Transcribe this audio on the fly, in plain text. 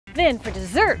Then for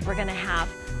dessert, we're gonna have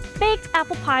baked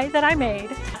apple pie that I made.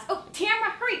 Oh,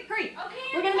 Tamara, hurry, hurry. Okay,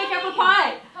 we're gonna make apple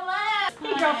pie.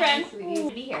 Hello. Hey, girlfriend. Sweetie,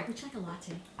 to be here. Would you like a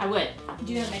latte? I would.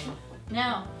 Do you know how to make them?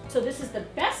 No. So this is the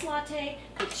best latte,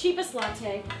 the cheapest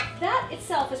latte. That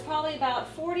itself is probably about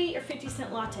 40 or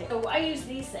 50-cent latte. So I use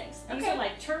these things. These are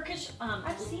like Turkish,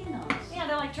 I've seen those. yeah,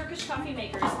 they're like Turkish coffee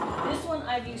makers. This one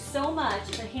I've used so much,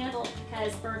 the handle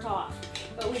has burnt off.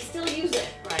 But we still use it.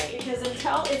 Right. Because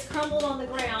until it's crumbled on the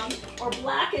ground or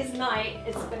black as night,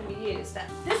 it's going to be used.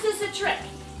 This is the trick.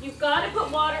 You've got to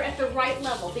put water at the right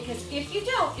level because if you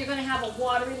don't, you're going to have a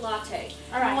watery latte.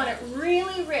 All right. You want it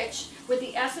really rich with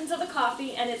the essence of the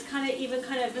coffee and it's kind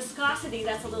of viscosity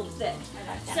that's a little thick.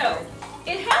 So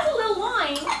it has a little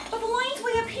line, but the line's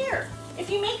way up here.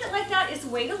 If you make it like that, it's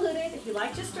way diluted. If you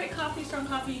like just straight coffee, strong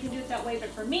coffee, you can do it that way. But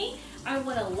for me, I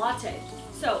want a latte.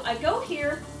 So I go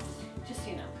here, just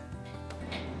so you know.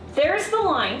 There's the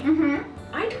line.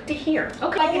 Mm-hmm. I do to here.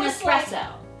 Okay. Like an Almost espresso.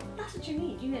 That's what you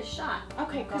need. You need a shot.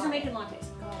 Okay, Because we're making lattes.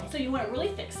 So you want it really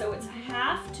thick. So it's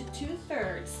 1/2 to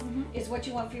 2/3 is what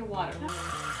you want for your water.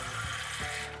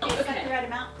 Okay. Is that the right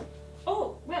amount?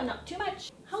 Oh, well, not too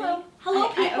much. Hello. See? Hello,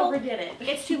 I people. overdid it.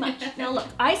 It's too much. Now look,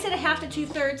 I said 1/2 to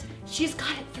 2/3. She's got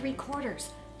it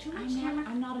 3/4. Too much, Tamara?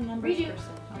 I'm not a numbers Redo.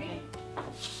 person. Okay.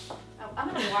 Oh, I'm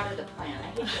going to water the plant. I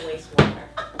hate to waste water.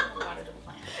 I'm going to water the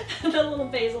plant. The little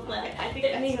basil plant.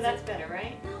 Okay, I think that's better,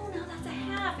 right? No, that's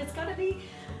 1/2. It's got to be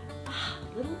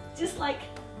little, just like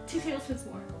 2 tablespoons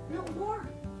more. No, more.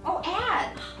 Oh,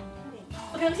 add.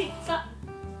 Okay, let's see. Stop.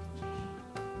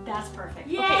 That's perfect.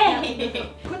 Yay! Okay,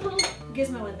 now, put a little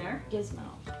gizmo in there. Gizmo.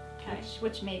 Okay.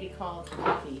 Which may be called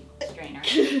coffee strainer.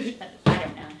 But I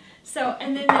don't know. So,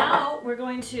 and then now we're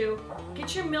going to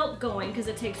get your milk going because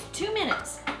it takes 2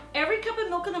 minutes. Every cup of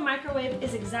milk in the microwave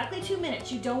is exactly 2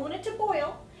 minutes. You don't want it to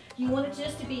boil. You want it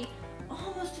just to be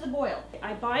almost to the boil.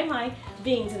 I buy my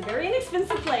beans in a very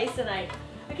inexpensive place and I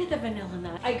get the vanilla in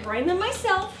that. I grind them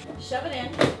myself, shove it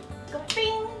in, go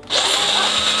bing.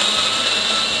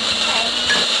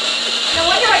 No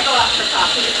wonder I go out for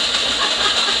coffee.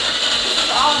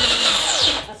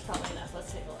 That's probably enough.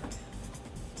 Let's take a look.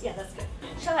 Yeah, that's good.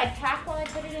 Shall I pack while I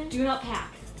put it in? Do not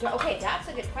pack. Okay, that's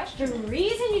a good The question.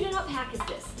 reason you do not pack is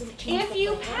this. change If the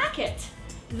you flavor? pack it,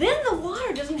 then the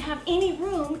water doesn't have any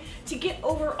room to get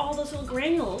over all those little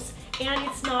granules and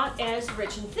it's not as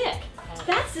rich and thick.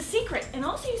 That's the secret. And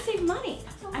also you save money.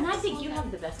 And I think you have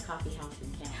the best coffee house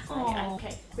in town. Oh,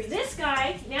 okay. This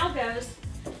guy now goes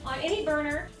on any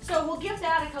burner. So we'll give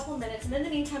that a couple minutes and in the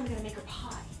meantime we're gonna make our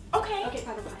pie. Okay. Okay,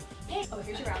 pie. Hey, Oh,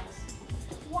 here's your apples.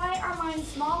 why are mine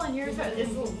small and yours are this?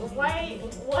 Why?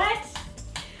 What?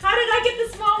 How did I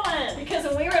get the small one? Because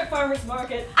when we were at Farmer's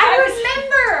Market, I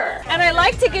remember. and I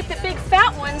like to get the big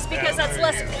fat ones because that's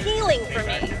less peeling for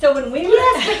me. So when we were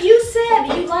Yes, but you said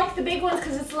you like the big ones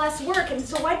because it's less work, and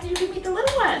so why did you give me the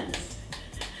little ones?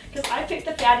 because I picked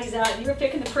the fatties out and you were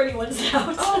picking the pretty ones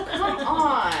out. Oh, come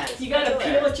on. You gotta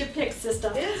peel at your pick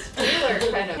system. This peeler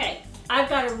kind of. Okay, I've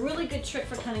got a really good trick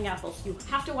for cutting apples. You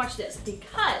have to watch this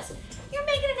because you're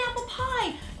making an apple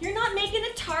pie. You're not making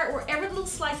a tart where every little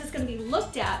slice is gonna be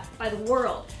looked at by the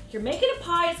world. You're making a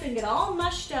pie, it's gonna get all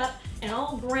mushed up and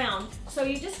all brown. So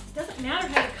you just, doesn't matter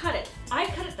how you cut it. I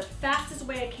cut it the fastest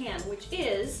way I can, which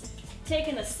is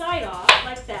taking the side off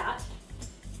like that,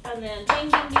 and then bing,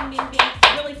 bing, bing, bing,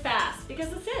 bing, really fast, because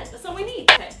that's it, that's all we need.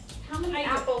 Okay. How many I-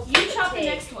 apples? you does it chop the take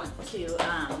next one.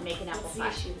 to make an apple Let's see pie.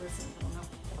 if she listens. I don't know.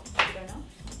 You don't know?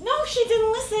 No, she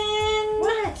didn't listen.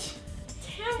 What?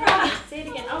 Tamara. Say it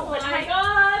again. Oh, Oh my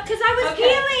God. Because I was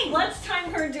Okay, peeling. let's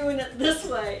time her doing it this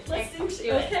way. Let's see if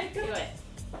she, okay, Do good. it.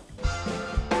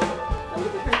 Oh,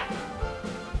 look at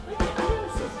her. Look at, I have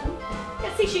a system.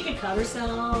 Yeah, see, she could cut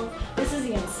herself. This is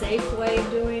the unsafe way of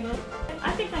doing it.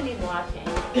 I think I need latte.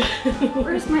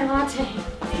 Where's my latte?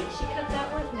 See, she cut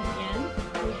that one, and again,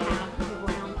 we have the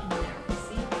brown in there.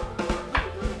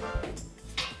 See?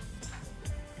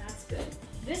 That's good.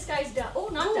 This guy's done. Oh,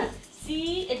 not done.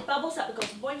 See, it bubbles up. It goes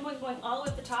boing, boing, boing all the way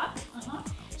up the top.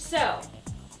 So,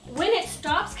 when it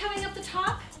stops coming up the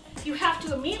top, you have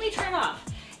to immediately turn off.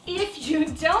 If you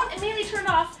don't immediately turn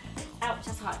off, ouch,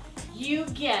 that's hot, you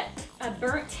get a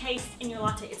burnt taste in your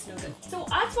latte. It's no good. So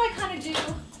that's why I kind of do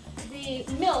the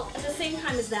milk at the same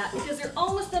time as that, because they're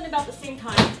almost done about the same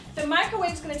time. The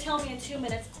microwave's going to tell me in 2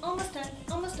 minutes, almost done,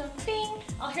 bing.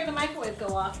 I'll hear the microwave go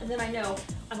off, and then I know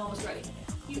I'm almost ready.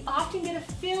 You often get a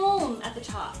film at the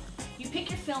top. You pick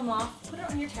your film off, put it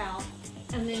on your towel,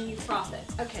 and then you froth it.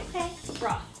 Okay,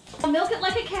 froth. Milk it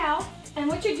like a cow, and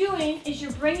what you're doing is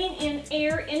you're bringing in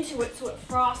air into it so it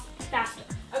froths faster.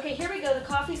 Okay, here we go. The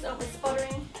coffee's open,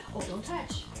 sputtering. Oh, don't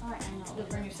touch. All right, I know. You'll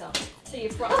burn yourself. So you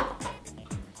froth.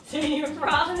 So you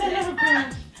frothed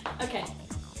it. Okay,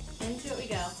 into it we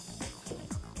go.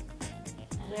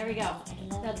 There we go.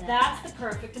 Now that's the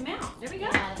perfect amount. There we go.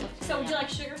 Yeah, So would you like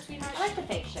sugar, sweetheart? I like the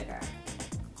fake sugar.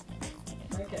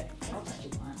 Okay. I'll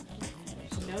just do one.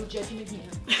 No judgment here.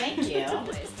 Thank you.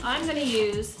 I'm going to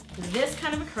use this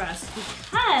kind of a crust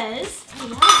because I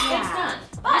love it's that.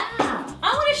 done. But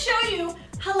I want to show you,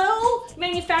 hello,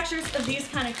 manufacturers of these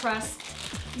kind of crusts.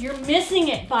 You're missing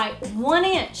it by 1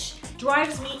 inch.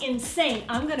 Drives me insane.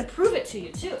 I'm going to prove it to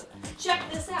you too. Check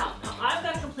this out. Now I've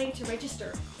got a complaint to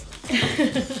register.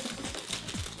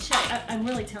 Check. I'm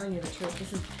really telling you the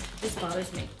truth. This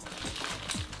bothers me.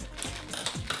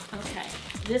 Okay.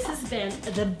 This has been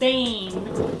the bane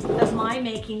of my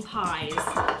making pies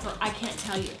for I can't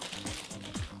tell you.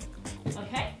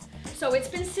 Okay? So it's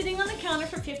been sitting on the counter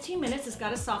for 15 minutes. It's got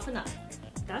to soften up.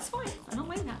 That's fine. I don't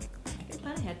mind that. I can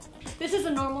plan ahead. This is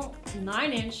a normal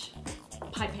 9-inch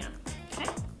pie pan. Okay?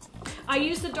 I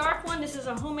use the dark one. This is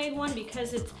a homemade one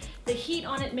because the heat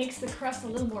on it makes the crust a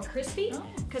little more crispy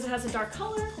because it has a dark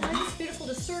color and it's beautiful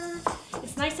to serve.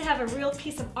 It's nice to have a real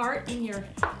piece of art in your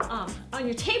on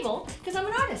your table because I'm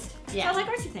an artist. Yeah. I like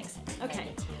artsy things.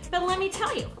 Okay. But let me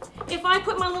tell you, if I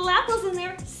put my little apples in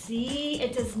there, see,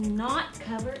 it does not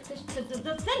cover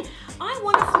the thing. I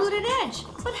want a fluted edge,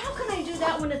 but how can I do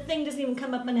that when the thing doesn't even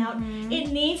come up and out?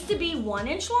 It needs to be 1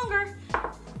 inch longer.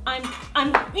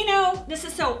 You know, this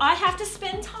is so I have to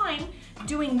spend time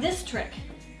doing this trick,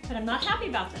 but I'm not happy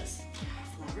about this.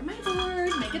 Flour my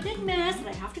board, make a big mess that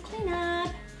I have to clean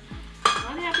up.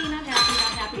 Not happy, not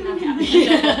happy, not happy,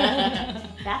 not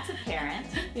happy. That's apparent.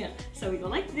 Yeah, so we go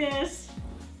like this.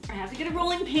 I have to get a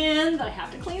rolling pin that I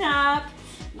have to clean up.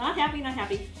 Not happy, not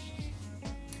happy.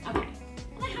 Okay,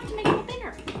 and I have to make it a little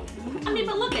bigger. I mean,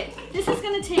 but look it, this is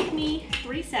gonna take me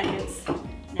 3 seconds.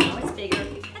 Now it's bigger,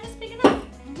 and it's big enough.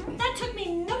 That took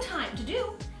me no time to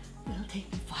do, but it'll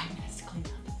take me 5 minutes to clean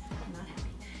up. I'm not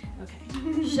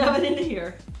happy. Okay, shove it into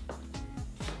here. All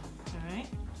right.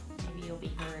 Maybe you'll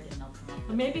be heard and they'll come up.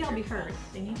 Or maybe I'll be heard.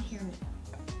 They need to hear me.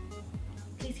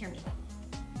 Please hear me.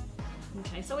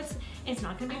 Okay, so it's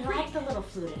not gonna be I pretty. like the little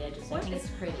fluted edges. I think it's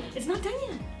pretty. It's not done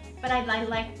yet. But I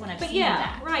like when I've But seen yeah,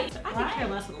 that. right. I can care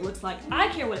less what it looks like. I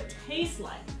care what it tastes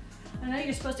like. I know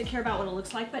you're supposed to care about what it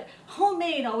looks like, but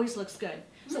homemade always looks good.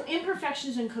 So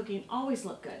imperfections in cooking always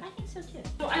look good. I think so too.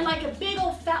 So I like a big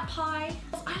old fat pie.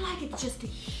 I like it just a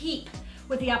heap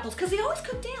with the apples because they always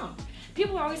cook down.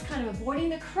 People are always kind of avoiding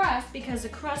the crust because the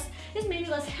crust is maybe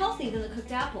less healthy than the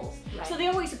cooked apples. Right. So they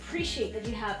always appreciate that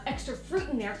you have extra fruit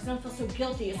in there because they don't feel so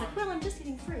guilty. It's like, well, I'm just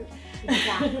eating fruit.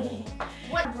 Exactly.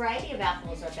 What variety of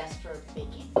apples are best for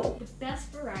baking? The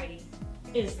best variety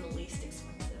is the least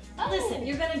expensive. Listen,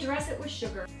 you're gonna dress it with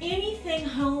sugar. Anything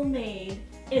homemade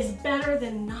is better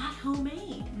than not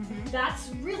homemade. That's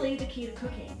really the key to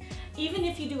cooking. Even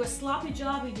if you do a sloppy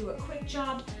job, you do a quick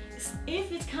job,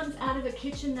 if it comes out of a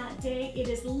kitchen that day, it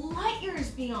is light years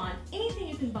beyond anything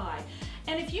you can buy.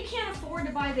 And if you can't afford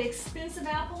to buy the expensive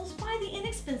apples, buy the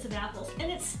inexpensive apples,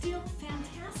 and it's still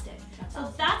fantastic.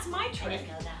 So that's my trick. I didn't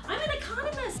know that. I'm an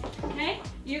economist, okay?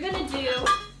 You're gonna do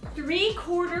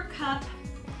 3/4 cup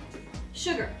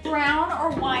sugar. Brown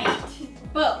or white?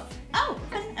 Both. Oh,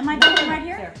 am I doing it right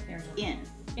here? There. In.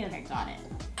 Okay, got it.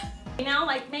 Now,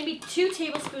 like maybe 2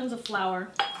 tablespoons of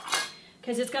flour,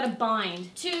 because it's got to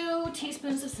bind. 2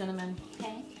 teaspoons of cinnamon.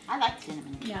 Okay. I like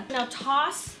cinnamon. Yeah. Now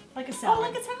toss like a salad. Oh,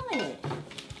 like a salad.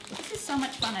 This is so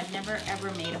much fun. I've never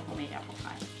ever made a homemade apple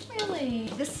pie.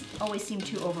 Really? This always seemed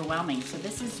too overwhelming, so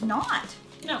this is not.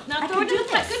 No, now I throw can it in do the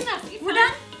pot. this. Good enough. You're We're fine.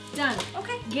 done? Done.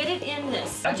 Okay. Get it in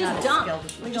this. I'm Just not dump.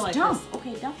 as skilled. We go Just like dump. this.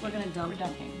 Okay, dump. We're gonna dump. We're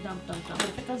dumping. Dump. But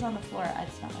if it goes on the floor,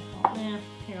 it's not my fault. Yeah.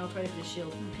 Here, I'll try to put a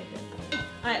shield. Okay, good.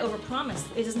 I overpromised.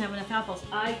 It doesn't have enough apples.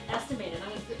 I estimated. I'm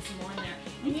gonna put some more in there.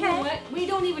 And you know what? We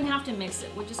don't even have to mix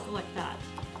it. We'll just go like that.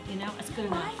 You know, it's good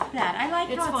enough. I like that. I like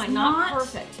It's how fine. it's Not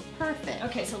perfect. Perfect.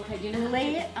 Okay, so okay, you know.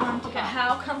 Lay it on top. Okay,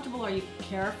 how comfortable are you?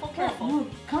 Careful, careful. No,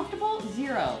 comfortable?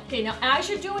 0. Okay, now as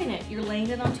you're doing it, you're laying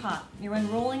it on top. You're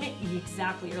unrolling it.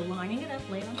 Exactly. You're lining it up,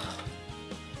 lay it on top.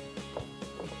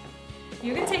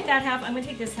 You're gonna take that half. I'm gonna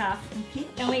take this half.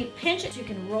 And we pinch it so you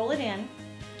can roll it in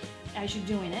as you're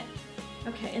doing it.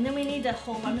 Okay, and then we need to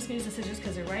hold. I'm just gonna use the scissors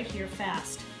because they're right here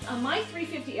fast. On my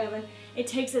 350 oven, it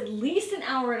takes at least 1.5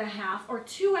 hours or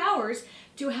 2 hours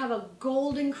to have a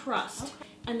golden crust. Okay.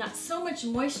 And that's so much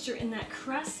moisture in that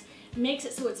crust makes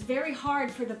it so it's very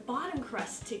hard for the bottom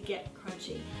crust to get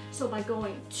crunchy. So by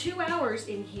going 2 hours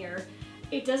in here,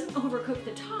 it doesn't overcook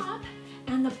the top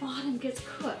and the bottom gets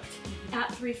cooked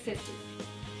at 350.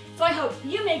 So I hope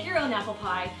you make your own apple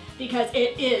pie because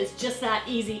it is just that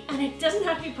easy and it doesn't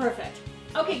have to be perfect.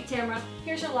 Okay, Tamara,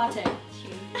 here's your latte.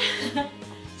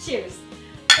 cheers.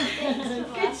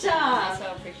 Good job. I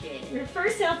so appreciate it. Your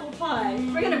first apple pie.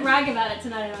 We're gonna brag about it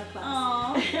tonight in our class.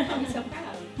 Oh, I'm so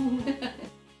proud.